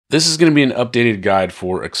This is going to be an updated guide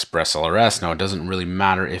for ExpressLRS. Now, it doesn't really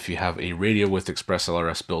matter if you have a radio with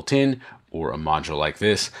ExpressLRS built in or a module like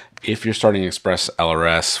this. If you're starting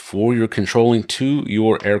ExpressLRS for your controlling to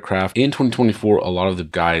your aircraft in 2024, a lot of the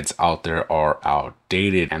guides out there are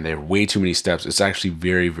outdated and they have way too many steps. It's actually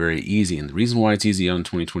very, very easy. And the reason why it's easy on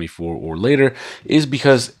 2024 or later is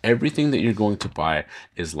because everything that you're going to buy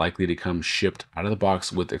is likely to come shipped out of the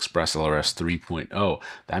box with ExpressLRS 3.0.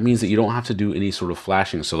 That means that you don't have to do any sort of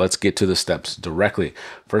flashing. So let's get to the steps directly.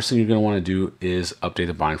 First thing you're going to want to do is update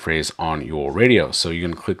the bind phrase on your radio. So you're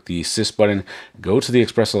going to click the sys button, go to the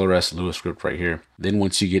ExpressLRS Lua script right here. Then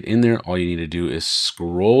once you get in there, all you need to do is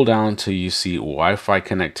scroll down till you see Wi-Fi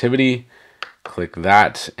connectivity. Click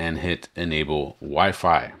that and hit enable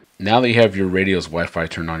Wi-Fi. Now that you have your radio's Wi-Fi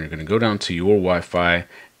turned on, you're going to go down to your Wi-Fi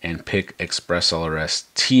and pick ExpressLRS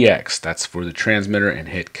TX. That's for the transmitter, and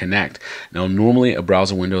hit connect. Now, normally a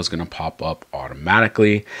browser window is going to pop up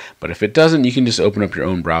automatically, but if it doesn't, you can just open up your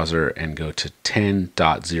own browser and go to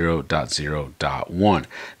 10.0.0.1.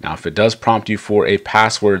 Now, if it does prompt you for a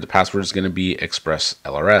password, the password is going to be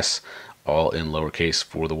ExpressLRS, all in lowercase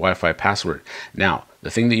for the Wi-Fi password. Now, the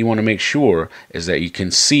thing that you want to make sure is that you can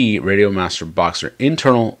see Radio Master Boxer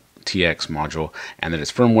internal TX module and that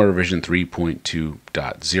it's firmware revision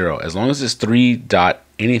 3.2.0. As long as it's 3.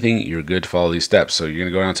 anything, you're good to follow these steps. So you're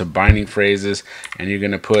going to go down to binding phrases and you're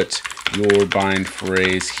going to put your bind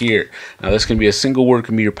phrase here. Now this can be a single word,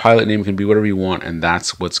 can be your pilot name, can be whatever you want, and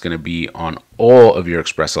that's what's going to be on all of your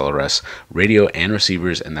ExpressLRS radio and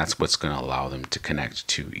receivers, and that's what's going to allow them to connect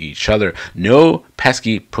to each other. No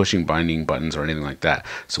pesky pushing binding buttons or anything like that.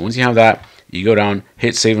 So once you have that, you go down,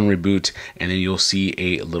 hit save and reboot, and then you'll see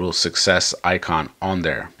a little success icon on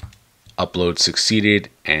there. Upload succeeded,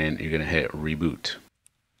 and you're going to hit reboot.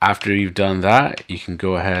 After you've done that, you can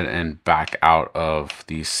go ahead and back out of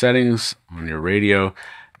these settings on your radio.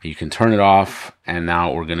 You can turn it off, and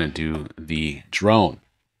now we're going to do the drone.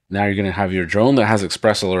 Now you're going to have your drone that has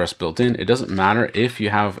ExpressLRS built in. It doesn't matter if you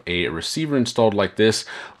have a receiver installed like this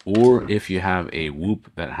or if you have a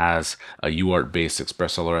Whoop that has a UART-based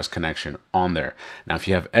ExpressLRS connection on there. Now, if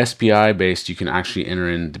you have SPI-based, you can actually enter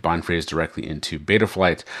in the bind phrase directly into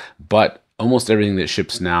Betaflight, but almost everything that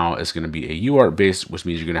ships now is going to be a UART-based, which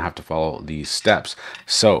means you're going to have to follow these steps.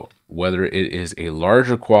 So whether it is a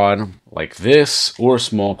larger quad like this or a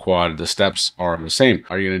small quad, the steps are the same.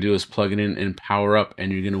 All you're going to do is plug it in and power up,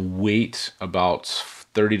 and you're going to wait about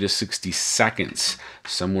 30 to 60 seconds.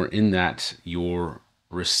 Somewhere in that, your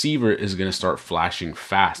receiver is going to start flashing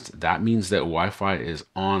fast. That means that Wi-Fi is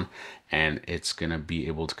on and it's going to be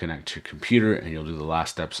able to connect to your computer, and you'll do the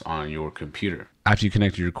last steps on your computer. After you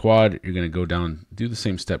connect to your quad, you're going to go down, do the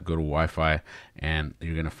same step, go to Wi-Fi, and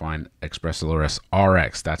you're going to find ExpressLRS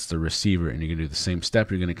RX. That's the receiver, and you're going to do the same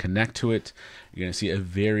step. You're going to connect to it. You're going to see a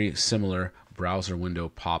very similar browser window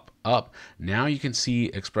pop up. Now you can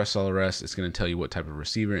see ExpressLRS. It's going to tell you what type of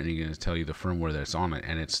receiver, and you're going to tell you the firmware that's on it,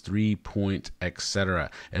 and it's 3 point,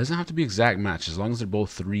 etc. It doesn't have to be exact match. As long as they're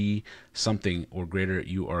both 3 something or greater,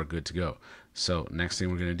 you are good to go. So next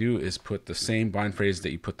thing we're going to do is put the same bind phrase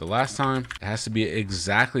that you put the last time. It has to be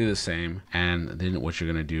exactly the same, and then what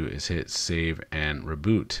you're going to do is hit save and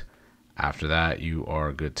reboot. After that, you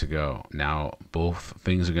are good to go. Now, both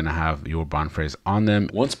things are going to have your bind phrase on them.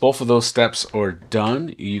 Once both of those steps are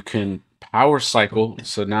done, you can power cycle.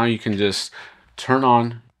 So now you can just turn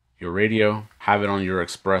on your radio, have it on your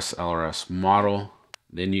ExpressLRS model.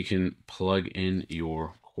 Then you can plug in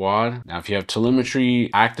your quad. Now, if you have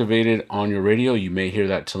telemetry activated on your radio, you may hear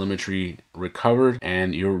that telemetry recovered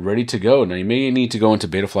and you're ready to go. Now, you may need to go into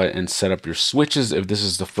Betaflight and set up your switches if this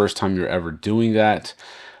is the first time you're ever doing that.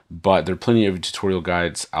 But there are plenty of tutorial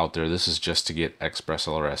guides out there. This is just to get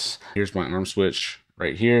ExpressLRS. Here's my arm switch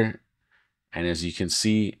right here. And as you can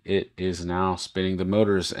see, it is now spinning the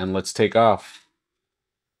motors, and let's take off.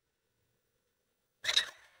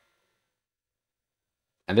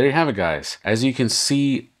 And there you have it, guys. As you can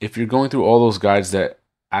see, if you're going through all those guides that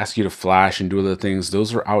ask you to flash and do other things,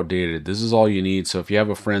 those are outdated. This is all you need. So if you have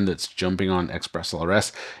a friend that's jumping on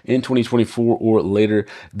ExpressLRS in 2024 or later,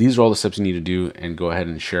 these are all the steps you need to do, and go ahead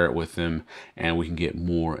and share it with them, and we can get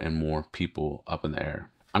more and more people up in the air.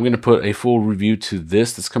 I'm going to put a full review to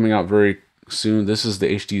this that's coming out very soon. This is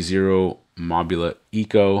the HD0 Mobula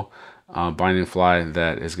Eco bind and fly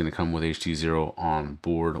that is going to come with HD0 on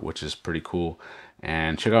board, which is pretty cool.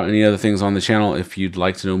 And check out any other things on the channel if you'd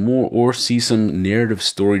like to know more or see some narrative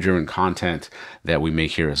story-driven content that we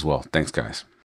make here as well. Thanks, guys.